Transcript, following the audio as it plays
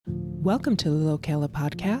Welcome to the Locala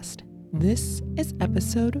podcast. This is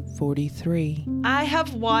episode 43. I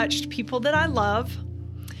have watched people that I love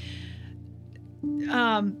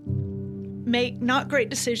make not great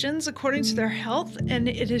decisions according to their health, and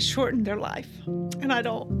it has shortened their life. And I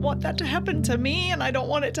don't want that to happen to me, and I don't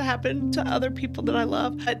want it to happen to other people that I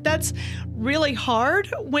love. But that's really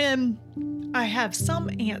hard when I have some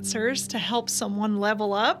answers to help someone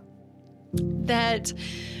level up that,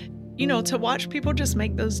 to watch people just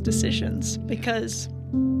make those decisions because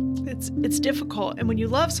it's difficult. And when you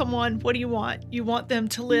love someone, what do you want? You want them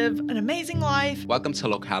to live an amazing life. Welcome to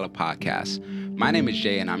Locala Podcast. My name is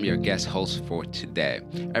Jay, and I'm your guest host for today.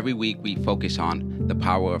 Every week, we focus on the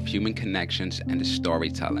power of human connections and the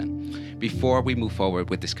storytelling. Before we move forward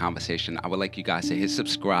with this conversation, I would like you guys to hit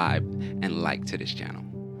subscribe and like to this channel.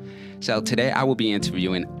 So today, I will be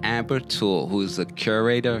interviewing Amber Toole, who is the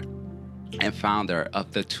curator and founder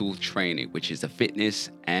of the Toole Training, which is a fitness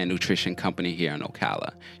and nutrition company here in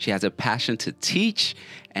Ocala. She has a passion to teach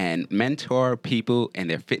and mentor people in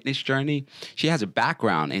their fitness journey. She has a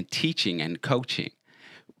background in teaching and coaching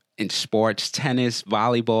in sports, tennis,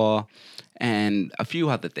 volleyball, and a few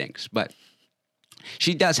other things. But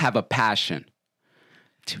she does have a passion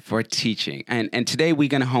for teaching. And today we're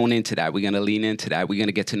going to hone into that. We're going to lean into that. We're going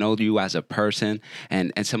to get to know you as a person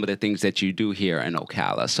and some of the things that you do here in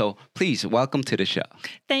Ocala. So please, welcome to the show.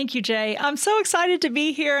 Thank you, Jay. I'm so excited to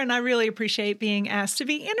be here, and I really appreciate being asked to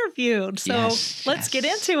be interviewed. So let's get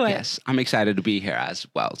into it. Yes, I'm excited to be here as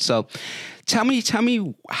well. So tell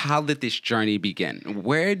me, how did this journey begin?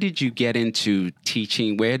 Where did you get into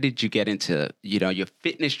teaching? Where did you get into, your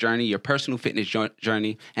fitness journey, your personal fitness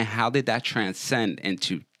journey, and how did that transcend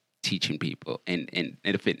into teaching people in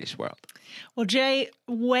the fitness world? Well, Jay,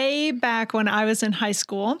 way back when I was in high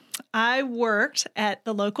school, I worked at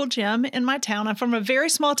the local gym in my town. I'm from a very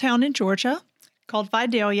small town in Georgia called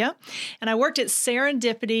Vidalia, and I worked at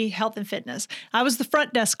Serendipity Health and Fitness. I was the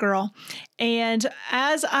front desk girl, and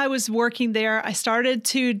as I was working there, I started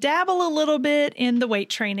to dabble a little bit in the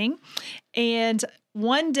weight training, and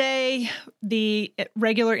one day, the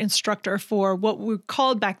regular instructor for what we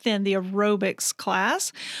called back then the aerobics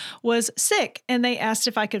class was sick, and they asked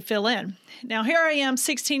if I could fill in. Now, here I am,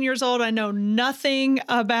 16 years old. I know nothing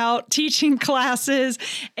about teaching classes,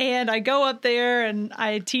 and I go up there and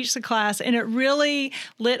I teach the class, and it really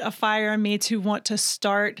lit a fire in me to want to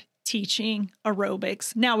start teaching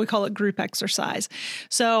aerobics. Now we call it group exercise.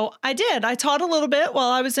 So I did. I taught a little bit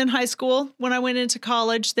while I was in high school. When I went into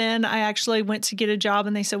college, then I actually went to get a job,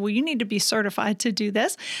 and they said, well, you need to be certified to do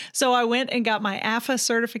this. So I went and got my AFA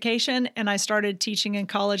certification, and I started teaching in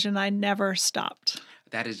college, and I never stopped.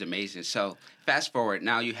 That is amazing. So fast forward,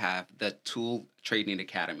 now you have the Toole Training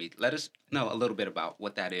Academy. Let us know a little bit about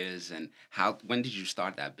what that is and when did you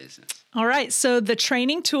start that business? All right. So the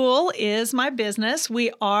Training Toole is my business.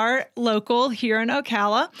 We are local here in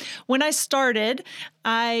Ocala. When I started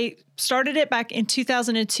it back in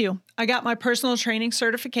 2002. I got my personal training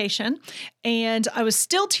certification, and I was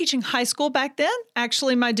still teaching high school back then.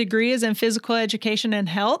 Actually, my degree is in physical education and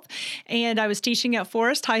health, and I was teaching at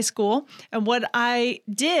Forest High School. And what I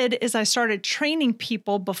did is I started training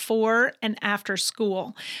people before and after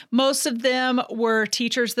school. Most of them were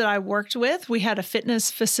teachers that I worked with. We had a fitness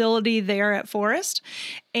facility there at Forest,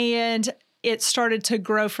 and it started to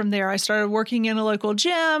grow from there. I started working in a local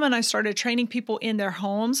gym, and I started training people in their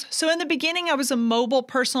homes. So in the beginning, I was a mobile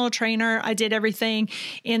personal trainer. I did everything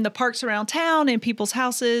in the parks around town, in people's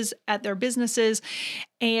houses, at their businesses.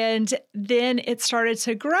 And then it started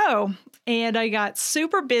to grow, and I got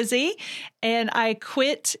super busy, and I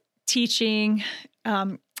quit teaching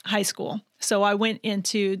high school. So I went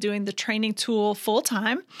into doing the Training Toole full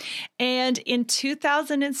time. And in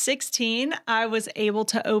 2016, I was able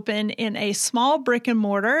to open in a small brick and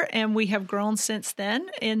mortar, and we have grown since then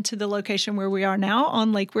into the location where we are now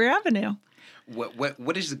on Lake Weir Avenue.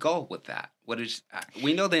 What is the goal with that?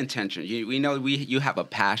 We know the intention. We know you have a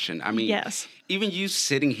passion. I mean, yes. Even you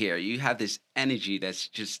sitting here, you have this energy that's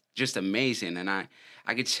just amazing. And I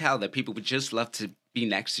could tell that people would just love to be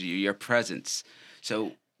next to you, your presence.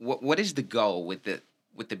 So what is the goal with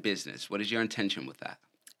the business? What is your intention with that?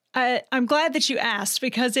 I'm glad that you asked,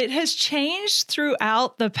 because it has changed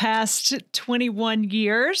throughout the past 21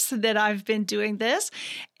 years that I've been doing this.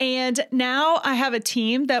 And now I have a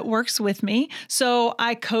team that works with me. So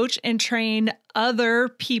I coach and train other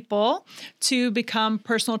people to become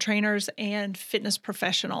personal trainers and fitness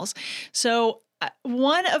professionals. So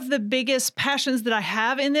one of the biggest passions that I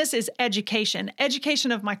have in this is education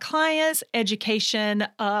of my clients, education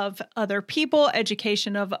of other people,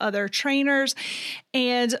 education of other trainers.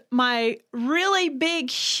 And my really big,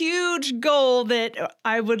 huge goal that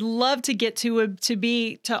I would love to get to would to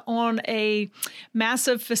be to own a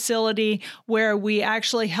massive facility where we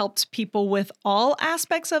actually helped people with all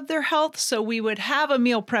aspects of their health. So we would have a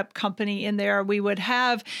meal prep company in there. We would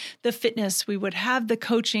have the fitness. We would have the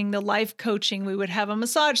coaching, the life coaching. We would have a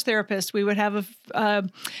massage therapist. We would have a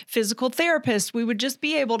physical therapist. We would just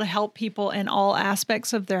be able to help people in all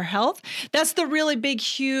aspects of their health. That's the really big,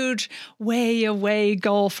 huge, way away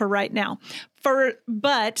goal for right now.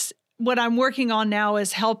 But what I'm working on now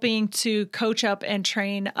is helping to coach up and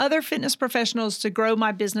train other fitness professionals to grow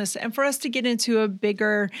my business and for us to get into a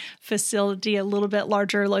bigger facility, a little bit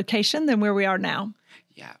larger location than where we are now.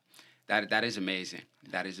 Yeah, that is amazing.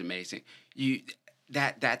 That is amazing.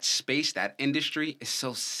 That space, that industry is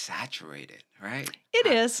so saturated, right? It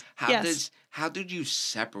is. How did you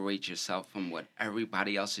separate yourself from what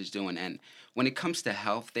everybody else is doing? And when it comes to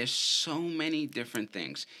health, there's so many different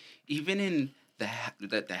things. Even in the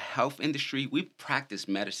health industry, we practice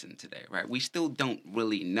medicine today, right? We still don't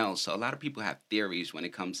really know. So a lot of people have theories when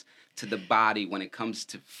it comes to the body, when it comes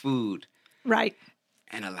to food. Right.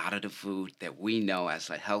 And a lot of the food that we know as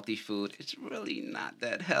a healthy food, it's really not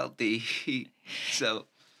that healthy.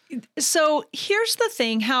 So here's the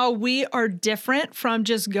thing, how we are different from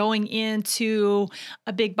just going into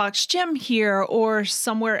a big box gym here or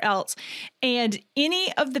somewhere else. And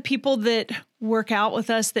any of the people that work out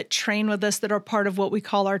with us, that train with us, that are part of what we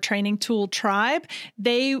call our training tool tribe,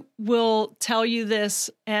 they will tell you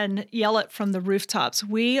this and yell it from the rooftops.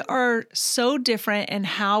 We are so different in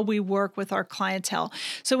how we work with our clientele.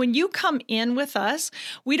 So when you come in with us,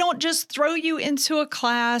 we don't just throw you into a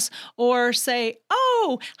class or say,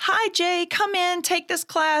 oh, hi, Jay, come in, take this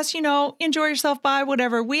class, enjoy yourself, bye,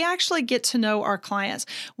 whatever. We actually get to know our clients.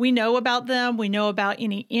 We know about them. We know about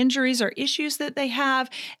any injuries or issues that they have,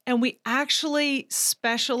 and we actually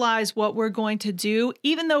specialize what we're going to do,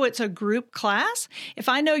 even though it's a group class. If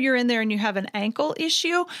I know you're in there and you have an ankle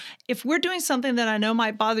issue, if we're doing something that I know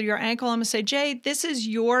might bother your ankle, I'm going to say, Jay, this is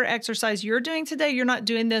your exercise you're doing today. You're not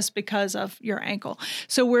doing this because of your ankle.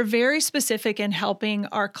 So we're very specific in helping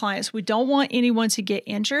our clients. We don't want anyone to get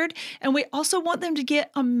injured, and we also want them to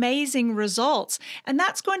get amazing results. And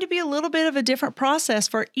that's going to be a little bit of a different process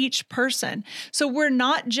for each person. So we're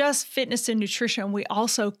not just fitness and nutrition. We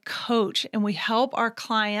also coach, and we help our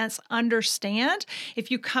clients understand, if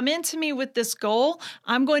you come into me with this goal,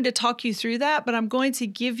 I'm going to talk you through that, but I'm going to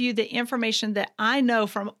give you the information that I know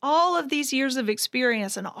from all of these years of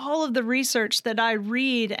experience and all of the research that I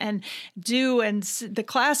read and do and the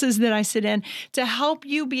classes that I sit in to help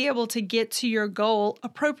you be able to get to your goal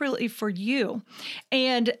appropriately for you.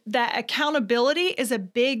 And that accountability is a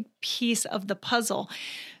big piece of the puzzle.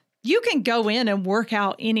 You can go in and work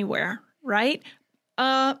out anywhere, right?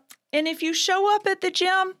 And if you show up at the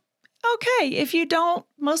gym, okay. If you don't,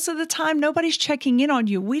 most of the time, nobody's checking in on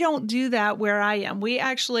you. We don't do that where I am. We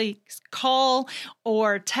actually call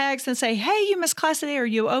or text and say, hey, you missed class today. Are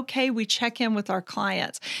you okay? We check in with our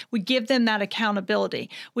clients. We give them that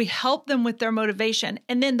accountability. We help them with their motivation.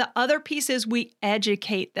 And then the other piece is we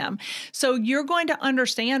educate them. So you're going to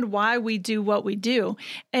understand why we do what we do.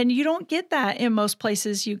 And you don't get that in most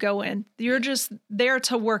places you go in. You're just there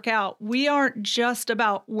to work out. We aren't just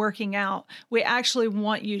about working out. We actually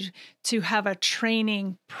want you to have a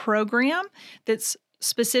training program that's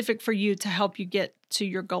specific for you to help you get to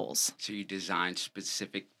your goals. So you design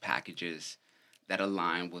specific packages that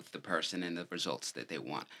align with the person and the results that they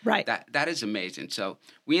want. Right. That is amazing. So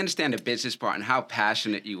we understand the business part and how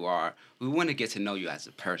passionate you are. We want to get to know you as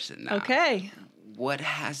a person now. Okay. What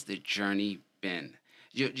has the journey been?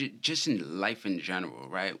 Just in life in general,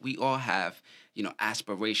 right? We all have,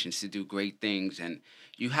 aspirations to do great things, and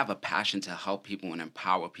you have a passion to help people and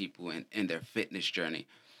empower people in their fitness journey.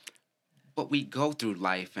 But we go through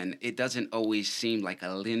life, and it doesn't always seem like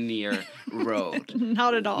a linear road.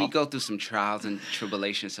 Not at all. We go through some trials and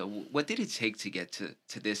tribulations. So what did it take to get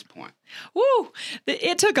to this point? Woo!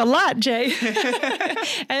 It took a lot, Jay.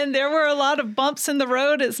 And there were a lot of bumps in the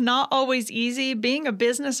road. It's not always easy. Being a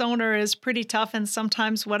business owner is pretty tough, and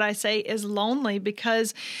sometimes what I say is lonely,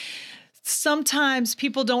 because sometimes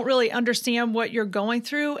people don't really understand what you're going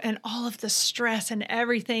through and all of the stress and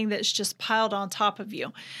everything that's just piled on top of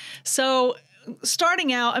you. So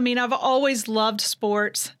starting out, I've always loved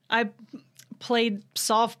sports. I played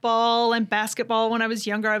softball and basketball when I was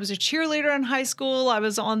younger. I was a cheerleader in high school. I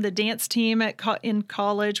was on the dance team in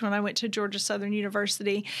college when I went to Georgia Southern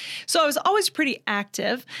University. So I was always pretty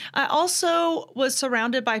active. I also was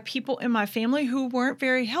surrounded by people in my family who weren't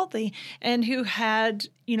very healthy and who had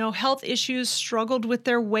health issues, struggled with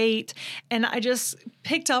their weight. And I just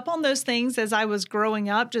picked up on those things as I was growing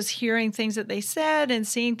up, just hearing things that they said and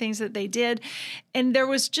seeing things that they did. And there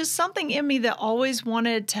was just something in me that always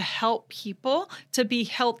wanted to help people to be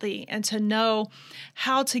healthy and to know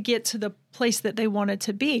how to get to the place that they wanted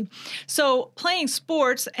to be. So playing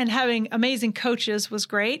sports and having amazing coaches was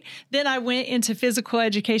great. Then I went into physical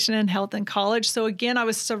education and health in college. So again, I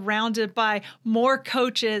was surrounded by more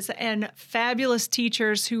coaches and fabulous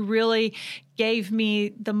teachers who really gave me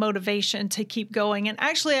the motivation to keep going. And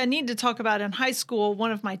actually, I need to talk about in high school,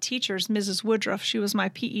 one of my teachers, Mrs. Woodruff, she was my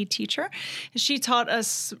PE teacher. And she taught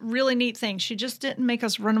us really neat things. She just didn't make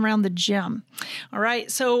us run around the gym. All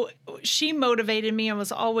right. So she motivated me and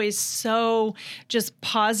was always so just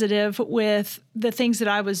positive with the things that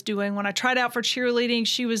I was doing. When I tried out for cheerleading,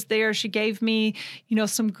 she was there. She gave me,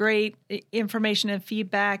 some great information and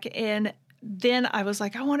feedback. And then I was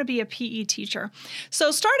like, I want to be a PE teacher.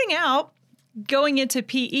 So starting out, going into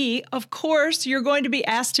PE, of course, you're going to be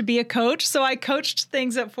asked to be a coach. So I coached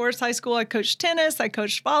things at Forest High School. I coached tennis, I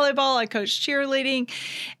coached volleyball, I coached cheerleading.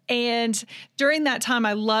 And during that time,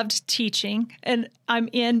 I loved teaching. And I'm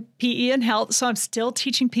in PE and health, so I'm still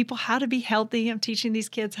teaching people how to be healthy. I'm teaching these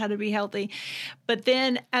kids how to be healthy. But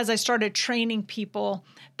then as I started training people,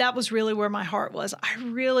 that was really where my heart was. I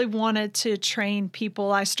really wanted to train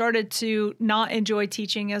people. I started to not enjoy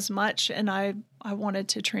teaching as much, and I wanted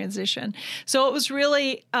to transition. So it was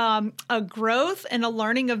really a growth and a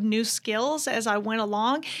learning of new skills as I went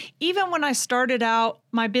along. Even when I started out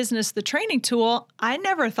my business, The Training Tool, I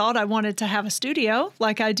never thought I wanted to have a studio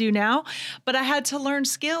like I do now, but I had to learn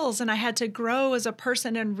skills and I had to grow as a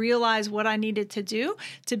person and realize what I needed to do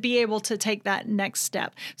to be able to take that next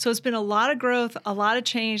step. So it's been a lot of growth, a lot of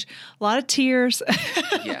change, a lot of tears,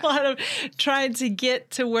 a lot of trying to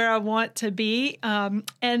get to where I want to be.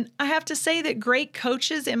 And I have to say that great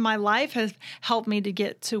coaches in my life have helped me to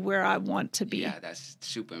get to where I want to be. Yeah, that's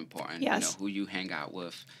super important. Yes. Who you hang out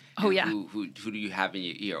with. Oh, yeah. Who do you have in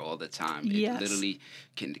your ear all the time? Yes. It literally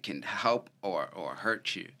can help or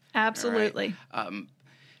hurt you. Absolutely. Right?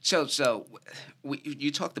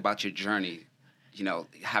 You talked about your journey,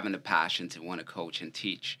 having the passion to want to coach and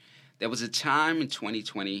teach. There was a time in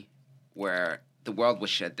 2020 where the world was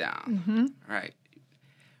shut down, right?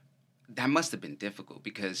 That must have been difficult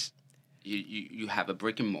because you have a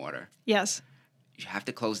brick and mortar. Yes. You have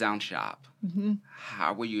to close down shop.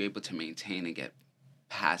 How were you able to maintain and get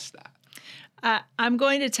past that? I'm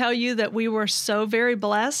going to tell you that we were so very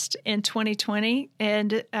blessed in 2020,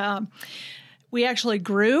 and we actually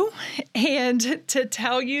grew. And to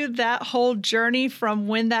tell you that whole journey from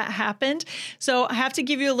when that happened, so I have to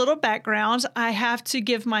give you a little background. I have to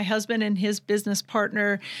give my husband and his business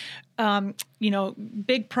partner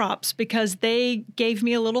big props because they gave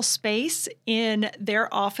me a little space in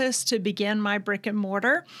their office to begin my brick and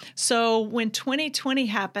mortar. So when 2020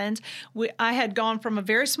 happened, I had gone from a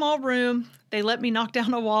very small room. They let me knock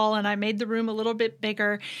down a wall and I made the room a little bit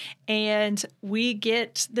bigger. And we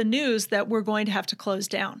get the news that we're going to have to close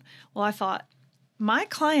down. Well, I thought, my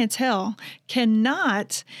clientele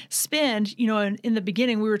cannot spend, in the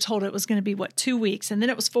beginning, we were told it was going to be 2 weeks, and then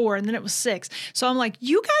it was 4, and then it was 6. So I'm like,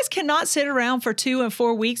 you guys cannot sit around for 2 and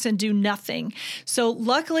 4 weeks and do nothing. So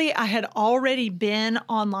luckily I had already been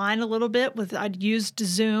online a little bit I'd used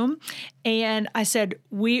Zoom, and I said,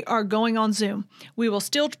 we are going on Zoom. We will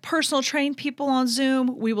still personal train people on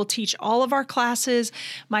Zoom. We will teach all of our classes.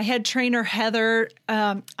 My head trainer, Heather,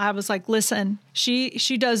 I was like, listen, she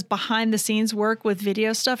does behind the scenes work with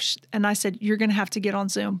video stuff. And I said, you're going to have to get on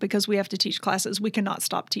Zoom because we have to teach classes. We cannot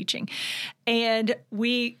stop teaching. And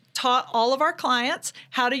we taught all of our clients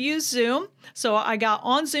how to use Zoom. So I got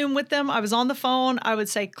on Zoom with them. I was on the phone. I would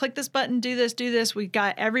say, click this button, do this, do this. We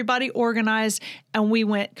got everybody organized and we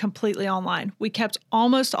went completely online. We kept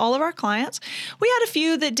almost all of our clients. We had a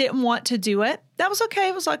few that didn't want to do it. That was okay.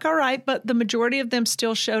 It was like, all right, but the majority of them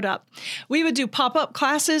still showed up. We would do pop-up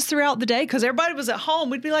classes throughout the day because everybody was at home.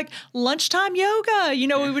 We'd be like, lunchtime yoga.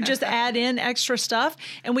 We would just add in extra stuff.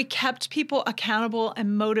 And we kept people accountable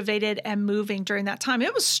and motivated and moving during that time.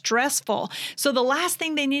 It was stressful. So the last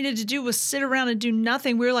thing they needed to do was sit around and do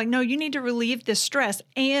nothing. We were like, no, you need to relieve this stress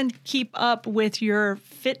and keep up with your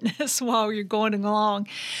fitness while you're going along.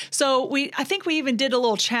 So I think we even did a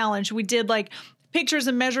little challenge. We did like pictures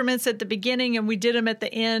and measurements at the beginning, and we did them at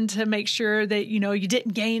the end to make sure that, you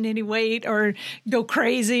didn't gain any weight or go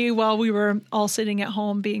crazy while we were all sitting at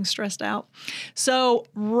home being stressed out. So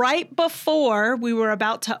right before we were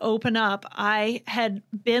about to open up, I had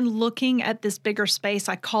been looking at this bigger space.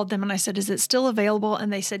 I called them and I said, is it still available?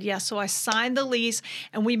 And they said, yes. So I signed the lease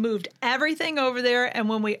and we moved everything over there. And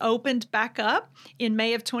when we opened back up in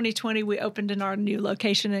May of 2020, we opened in our new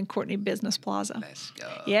location in Courtney Business Plaza. Let's go.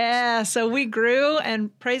 Yeah. So we grew,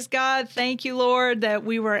 and praise God. Thank you, Lord, that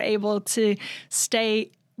we were able to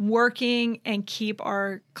stay working and keep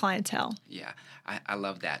our clientele. Yeah. I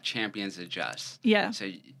love that. Champions adjust. Yeah.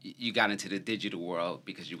 So you got into the digital world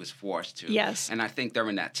because you was forced to. Yes. And I think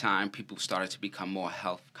during that time, people started to become more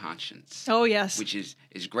health conscious. Oh, yes. Which is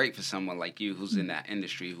great for someone like you who's in that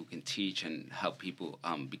industry who can teach and help people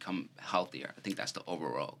become healthier. I think that's the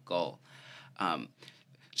overall goal.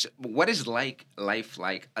 So what is life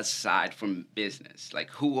like aside from business? Like,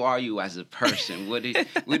 who are you as a person? What do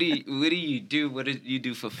you do? What do you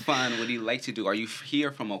do for fun? What do you like to do? Are you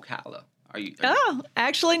here from Ocala?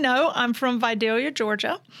 Actually, no. I'm from Vidalia,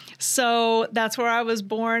 Georgia. So that's where I was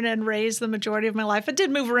born and raised the majority of my life. I did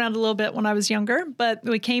move around a little bit when I was younger, but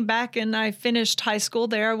we came back and I finished high school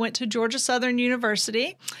there. I went to Georgia Southern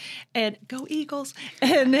University, and go Eagles.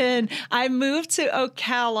 And then I moved to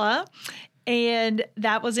Ocala. And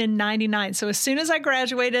that was in 99. So as soon as I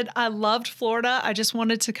graduated, I loved Florida. I just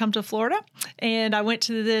wanted to come to Florida. And I went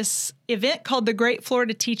to this event called the Great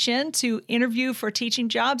Florida Teach-In to interview for teaching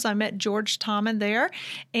jobs. I met George Tommen there,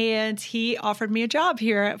 and he offered me a job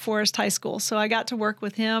here at Forest High School. So I got to work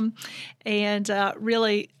with him and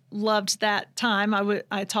really loved that time.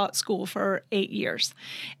 I taught school for 8 years.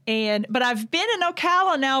 But I've been in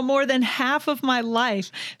Ocala now more than half of my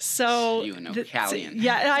life. So you an Ocalian.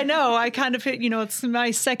 Yeah, I know. I kind of, it's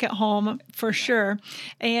my second home for sure.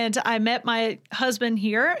 And I met my husband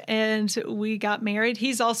here and we got married.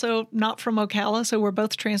 He's also not from Ocala, so we're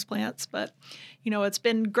both transplants, but it's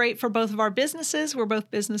been great for both of our businesses. We're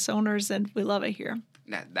both business owners and we love it here.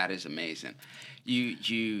 That is amazing.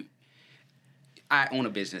 I own a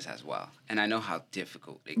business as well, and I know how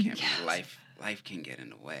difficult it can be. Life can get in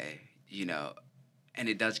the way, and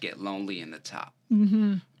it does get lonely in the top.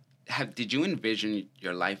 Mm-hmm. Did you envision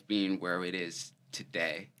your life being where it is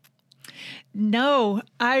today? No,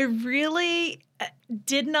 I really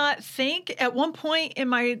did not think at one point in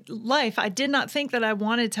my life, I did not think that I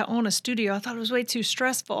wanted to own a studio. I thought it was way too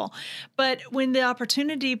stressful. But when the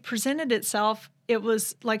opportunity presented itself, it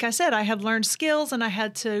was, like I said, I had learned skills and I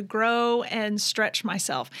had to grow and stretch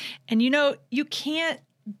myself. And you can't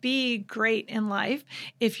be great in life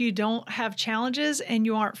if you don't have challenges and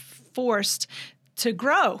you aren't forced to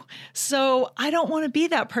grow. So I don't want to be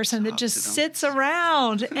that person that just sits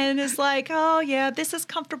around and is like, oh yeah, this is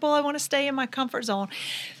comfortable. I want to stay in my comfort zone.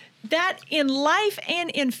 That in life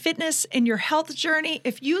and in fitness, in your health journey,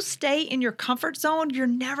 if you stay in your comfort zone, you're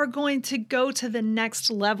never going to go to the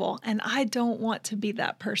next level. And I don't want to be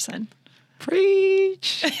that person.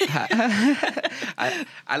 Preach.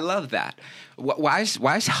 I love that. Why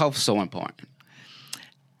is health so important?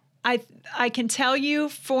 I can tell you,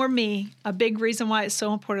 for me, a big reason why it's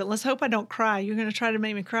so important. Let's hope I don't cry. You're going to try to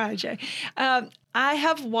make me cry, Jay. I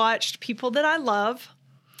have watched people that I love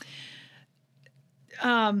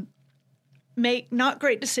make not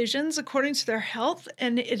great decisions according to their health,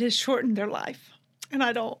 and it has shortened their life. And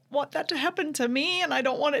I don't want that to happen to me, and I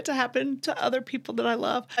don't want it to happen to other people that I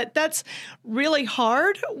love. That's really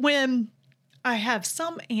hard when I have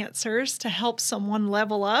some answers to help someone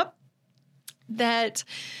level up, that,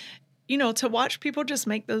 to watch people just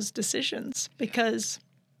make those decisions, because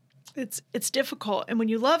it's difficult. And when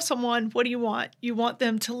you love someone, what do you want? You want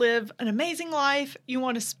them to live an amazing life. You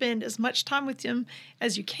want to spend as much time with them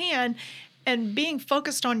as you can. And being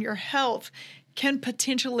focused on your health can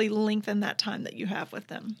potentially lengthen that time that you have with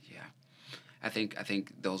them. Yeah. I think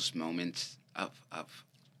those moments of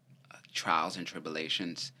trials and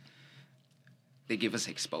tribulations, they give us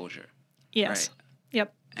exposure. Yes. Right?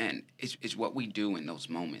 Yep. And it's what we do in those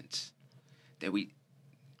moments that we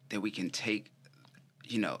can take,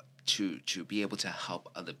 to be able to help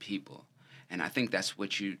other people. And I think that's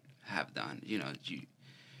what you have done.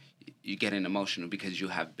 You get emotional because you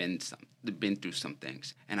have been through some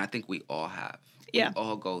things. And I think we all have. Yeah. We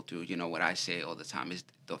all go through, what I say all the time is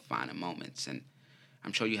defining moments. And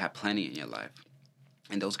I'm sure you have plenty in your life.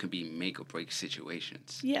 And those can be make or break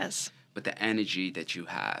situations. Yes. But the energy that you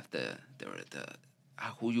have, the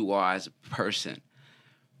who you are as a person,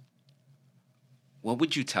 what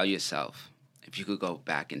would you tell yourself if you could go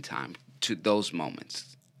back in time to those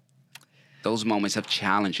moments of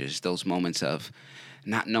challenges, those moments of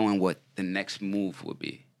not knowing what the next move would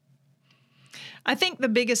be? I think the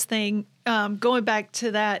biggest thing, going back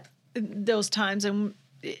to those times,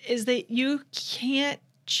 is that you can't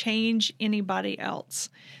change anybody else.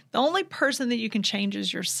 The only person that you can change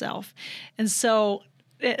is yourself. And so,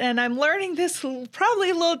 and I'm learning this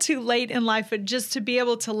probably a little too late in life, but just to be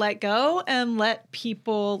able to let go and let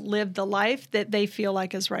people live the life that they feel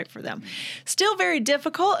like is right for them. Still very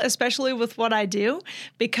difficult, especially with what I do,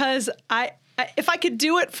 because if I could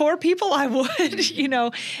do it for people, I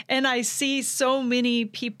would, and I see so many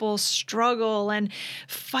people struggle and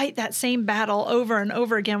fight that same battle over and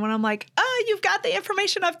over again when I'm like, you've got the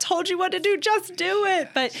information. I've told you what to do. Just do it.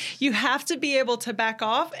 But you have to be able to back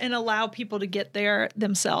off and allow people to get there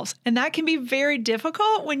themselves. And that can be very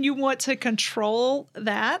difficult when you want to control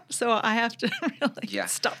that. So I have to really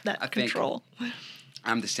stop that control.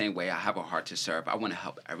 I'm the same way. I have a heart to serve. I want to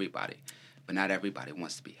help everybody. But not everybody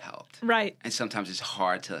wants to be helped. Right. And sometimes it's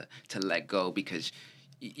hard to let go because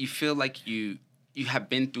you feel like you have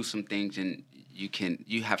been through some things and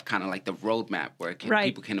you have kind of like the roadmap where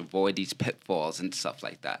people can avoid these pitfalls and stuff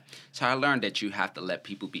like that. So I learned that you have to let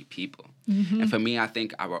people be people. Mm-hmm. And for me, I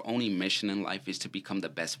think our only mission in life is to become the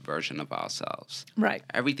best version of ourselves. Right.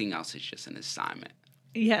 Everything else is just an assignment.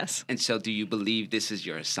 Yes. And so do you believe this is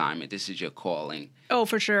your assignment? This is your calling? Oh,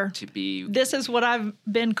 for sure. This is what I've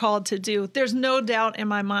been called to do. There's no doubt in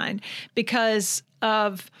my mind because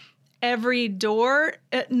of every door.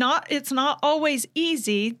 It's not always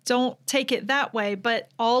easy. Don't take it that way. But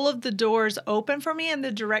all of the doors open for me in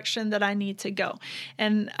the direction that I need to go.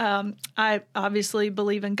 And I obviously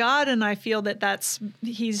believe in God, and I feel that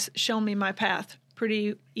He's shown me my path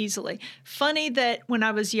pretty easily. Funny that when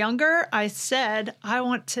I was younger, I said, I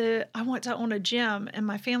want to own a gym. And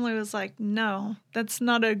my family was like, no, that's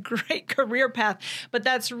not a great career path. But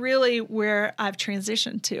that's really where I've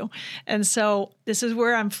transitioned to. And so this is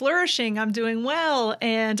where I'm flourishing. I'm doing well.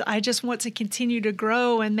 And I just want to continue to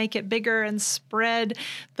grow and make it bigger and spread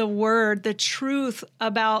the word, the truth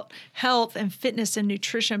about health and fitness and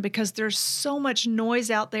nutrition, because there's so much noise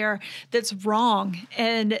out there that's wrong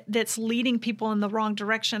and that's leading people in the wrong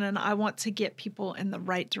direction. And I want to get people in the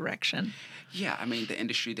right direction. Yeah, I mean, the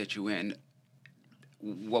industry that you're in,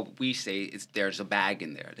 what we say is there's a bag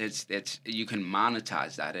in there. You can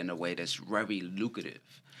monetize that in a way that's very lucrative.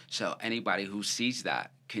 So anybody who sees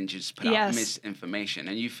that can just put out misinformation.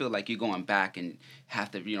 And you feel like you're going back and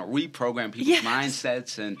have to, reprogram people's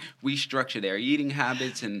mindsets and restructure their eating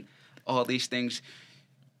habits and all these things.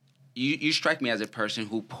 You strike me as a person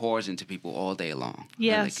who pours into people all day long.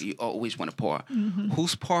 Yes. Like you always want to pour. Mm-hmm.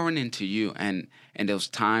 Who's pouring into you and in those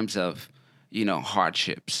times of,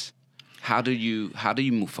 hardships? How do you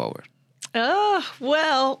move forward?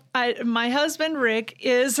 Well, my husband, Rick,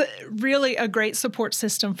 is really a great support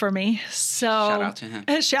system for me. So shout out to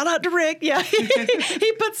him. Shout out to Rick. Yeah.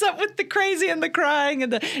 He puts up with the crazy and the crying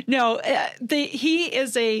and he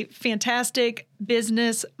is a fantastic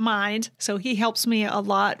business mind. So he helps me a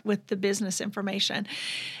lot with the business information.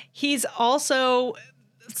 He's also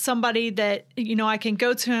somebody that, I can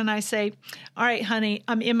go to and I say, all right, honey,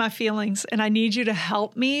 I'm in my feelings and I need you to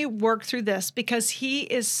help me work through this, because he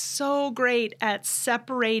is so great at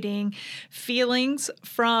separating feelings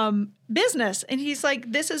from business. And he's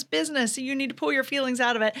like, this is business. You need to pull your feelings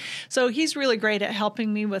out of it. So he's really great at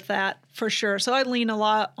helping me with that for sure. So I lean a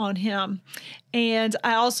lot on him. And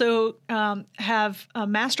I also have a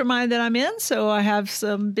mastermind that I'm in. So I have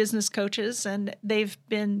some business coaches and they've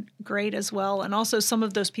been great as well. And also some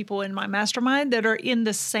of those people in my mastermind that are in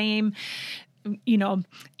the same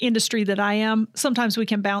industry that I am. Sometimes we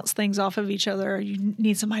can bounce things off of each other. You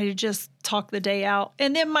need somebody to just talk the day out.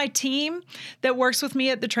 And then my team that works with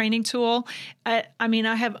me at the training tool, I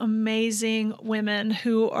have amazing women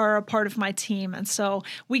who are a part of my team. And so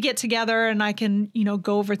we get together and I can,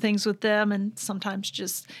 go over things with them. And sometimes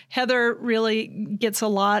just Heather really gets a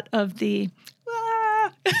lot of the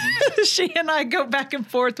she and I go back and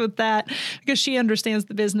forth with that because she understands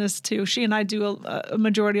the business too. She and I do a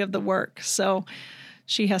majority of the work. So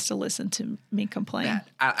she has to listen to me complain.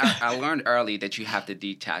 I learned early that you have to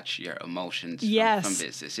detach your emotions from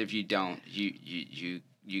business. If you don't,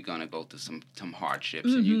 you're going to go through some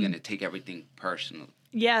hardships and you're going to take everything personal.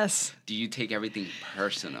 Yes. Do you take everything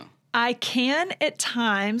personal? I can at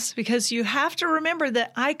times, because you have to remember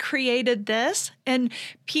that I created this And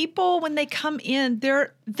people, when they come in,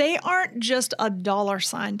 they aren't just a dollar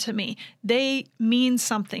sign to me. They mean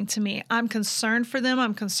something to me. I'm concerned for them.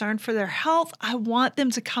 I'm concerned for their health. I want them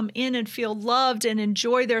to come in and feel loved and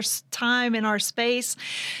enjoy their time in our space.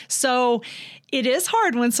 So it is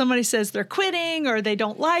hard when somebody says they're quitting or they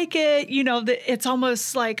don't like it. It's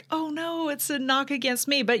almost like, oh no, it's a knock against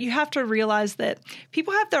me. But you have to realize that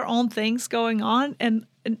people have their own things going on, and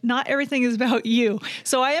not everything is about you.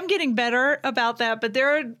 So I am getting better about that, but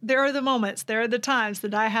there are the moments, there are the times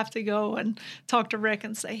that I have to go and talk to Rick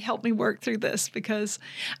and say, help me work through this,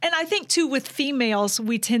 and I think too, with females,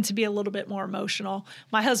 we tend to be a little bit more emotional.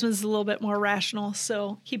 My husband's a little bit more rational,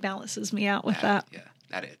 so he balances me out with that.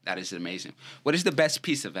 Yeah, that is amazing. What is the best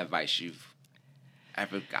piece of advice you've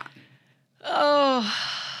ever gotten? Oh,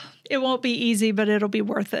 it won't be easy, but it'll be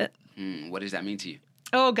worth it. What does that mean to you?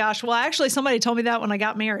 Oh, gosh. Well, actually, somebody told me that when I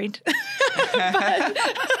got married.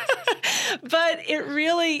 But it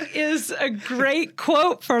really is a great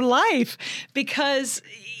quote for life, because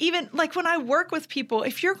even like when I work with people,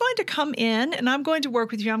 if you're going to come in and I'm going to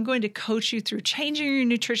work with you, I'm going to coach you through changing your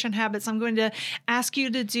nutrition habits. I'm going to ask you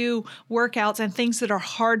to do workouts and things that are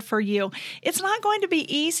hard for you. It's not going to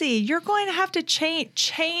be easy. You're going to have to change.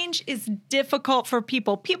 Change is difficult for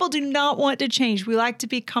people. People do not want to change. We like to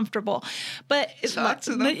be comfortable. But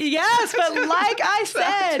yes, but like I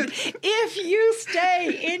said, if you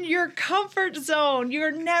stay in your comfort zone,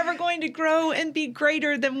 you're never going to grow and be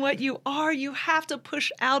greater than what you are. You have to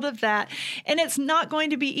push out of that. And it's not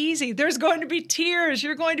going to be easy. There's going to be tears.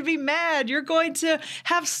 You're going to be mad. You're going to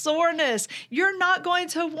have soreness. You're not going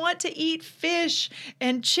to want to eat fish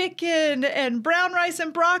and chicken and brown rice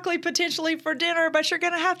and broccoli potentially for dinner, but you're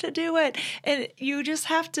going to have to do it. And you just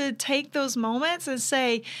have to take those moments and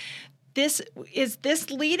say, is this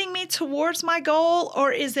leading me towards my goal,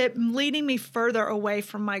 or is it leading me further away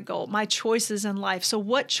from my goal, my choices in life? So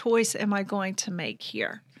what choice am I going to make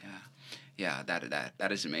here? Yeah,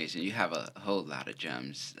 that is amazing. You have a whole lot of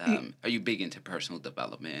gems. Are you big into personal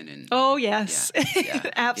development? And oh, yes.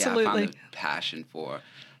 Absolutely. Yeah, I found a passion for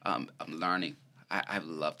learning. I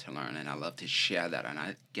love to learn, and I love to share that. And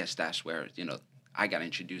I guess that's where, I got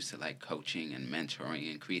introduced to like coaching and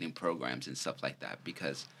mentoring and creating programs and stuff like that,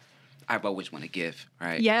 because I've always want to give,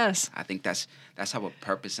 right? Yes. I think that's our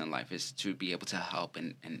purpose in life, is to be able to help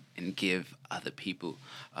and give other people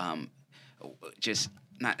just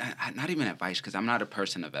not even advice, because I'm not a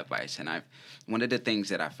person of advice. And one of the things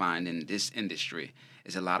that I find in this industry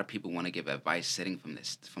is a lot of people want to give advice sitting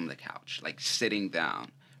from the couch, like sitting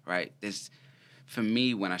down, right? For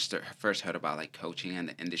me, when I first heard about like coaching and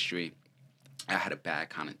the industry, I had a bad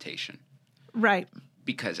connotation. Right.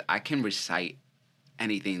 Because I can recite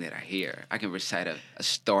anything that I hear. I can recite a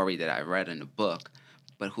story that I read in a book,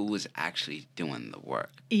 but who was actually doing the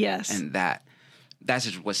work? Yes. And that's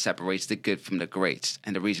just what separates the good from the greats.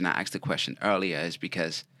 And the reason I asked the question earlier is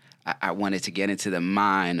because I wanted to get into the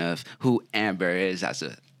mind of who Amber is as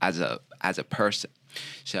a person.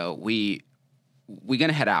 So we're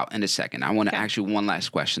gonna head out in a second. I want to ask you one last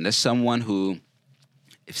question. There's someone who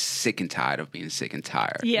is sick and tired of being sick and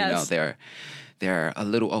tired. Yes. They're a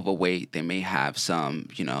little overweight. They may have some,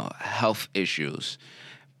 health issues,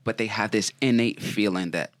 but they have this innate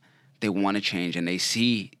feeling that they want to change, and they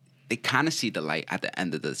kind of see the light at the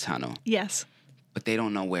end of the tunnel. Yes. But they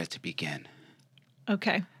don't know where to begin.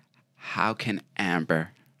 Okay. How can Amber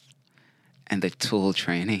and the Toole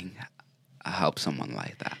training help someone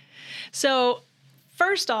like that? So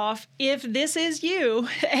first off, if this is you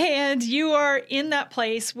and you are in that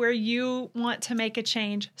place where you want to make a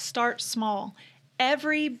change, start small.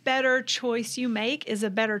 Every better choice you make is a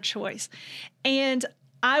better choice. And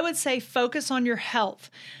I would say focus on your health.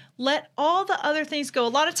 Let all the other things go. A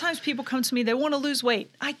lot of times people come to me, they want to lose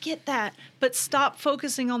weight. I get that, but stop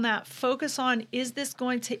focusing on that. Focus on, is this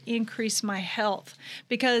going to increase my health?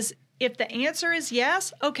 Because if the answer is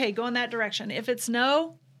yes, okay, go in that direction. If it's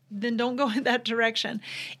no, then don't go in that direction.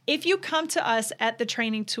 If you come to us at the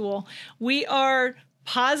Training Toole, we are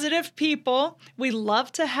positive people. We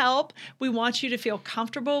love to help. We want you to feel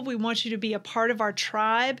comfortable. We want you to be a part of our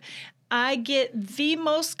tribe. I get the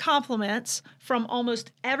most compliments from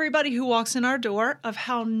almost everybody who walks in our door of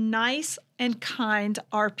how nice and kind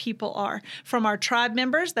our people are. From our tribe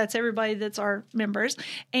members, that's everybody that's our members,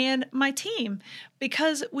 and my team,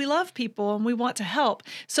 because we love people and we want to help.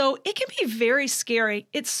 So it can be very scary.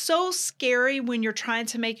 It's so scary when you're trying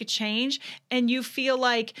to make a change and you feel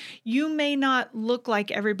like you may not look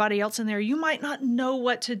like everybody else in there. You might not know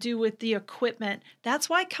what to do with the equipment. That's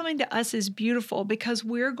why coming to us is beautiful, because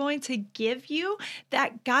we're going to give you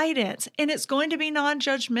that guidance, and it's going to be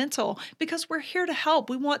non-judgmental because we're here to help.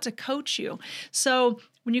 We want to coach you. you. So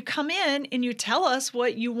when you come in and you tell us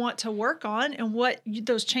what you want to work on and what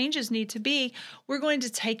those changes need to be, we're going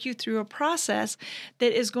to take you through a process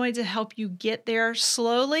that is going to help you get there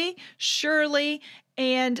slowly, surely,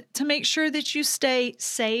 and to make sure that you stay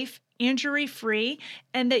safe, injury-free,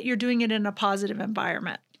 and that you're doing it in a positive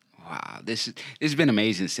environment. Wow, this has been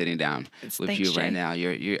amazing sitting down with Thanks, you Jay. right now.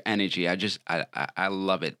 Your energy, I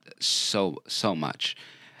love it so much.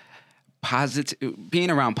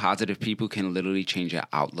 Being around positive people can literally change your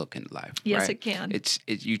outlook in life. Yes, right? it can.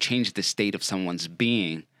 You change the state of someone's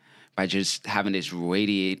being by just having this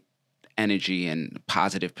radiate energy and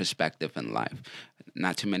positive perspective in life.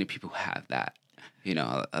 Not too many people have that.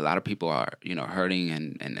 A lot of people are hurting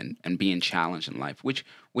and being challenged in life, which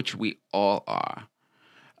we all are.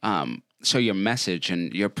 So your message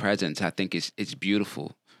and your presence, I think, is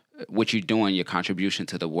beautiful. What you're doing, your contribution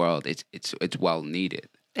to the world, it's well needed.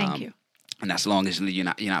 Thank you. And as long as you're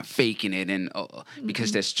not faking it, and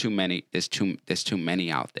because there's too many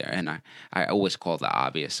out there, and I always call the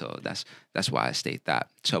obvious, so that's why I state that.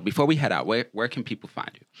 So before we head out, where can people find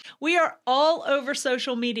you? We are all over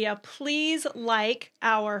social media. Please like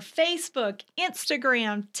our Facebook,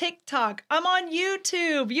 Instagram, TikTok. I'm on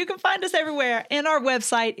YouTube. You can find us everywhere, and our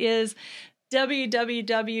website is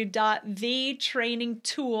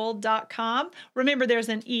www.thetrainingtoole.com. Remember, there's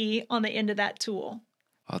an E on the end of that tool.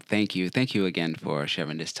 Well, thank you. Thank you again for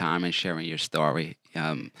sharing this time and sharing your story.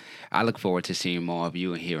 I look forward to seeing more of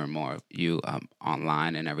you and hearing more of you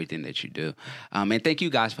online and everything that you do. And thank you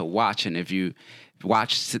guys for watching. If you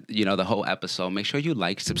watch the whole episode, make sure you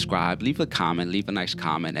like, subscribe, leave a comment, leave a nice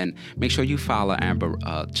comment, and make sure you follow Amber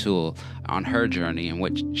Toole on her journey and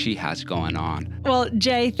what she has going on. Well,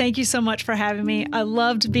 Jay, thank you so much for having me. I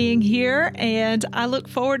loved being here, and I look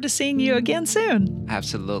forward to seeing you again soon.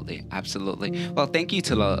 Absolutely. Well, thank you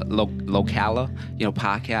to the Locala,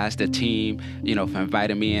 podcast, the team, for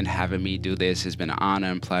inviting me and having me do this. It's been an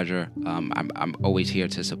honor and pleasure. I'm always here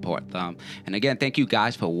to support them. And again, thank you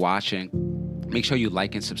guys for watching. Make sure you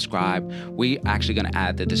like and subscribe. We're actually going to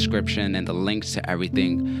add the description and the links to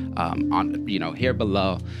everything on here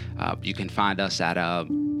below. You can find us at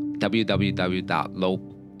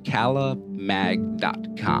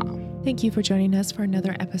www.localamag.com. Thank you for joining us for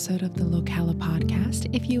another episode of the Locala podcast.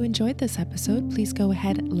 If you enjoyed this episode, please go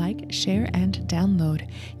ahead, like, share, and download.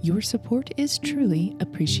 Your support is truly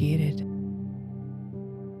appreciated.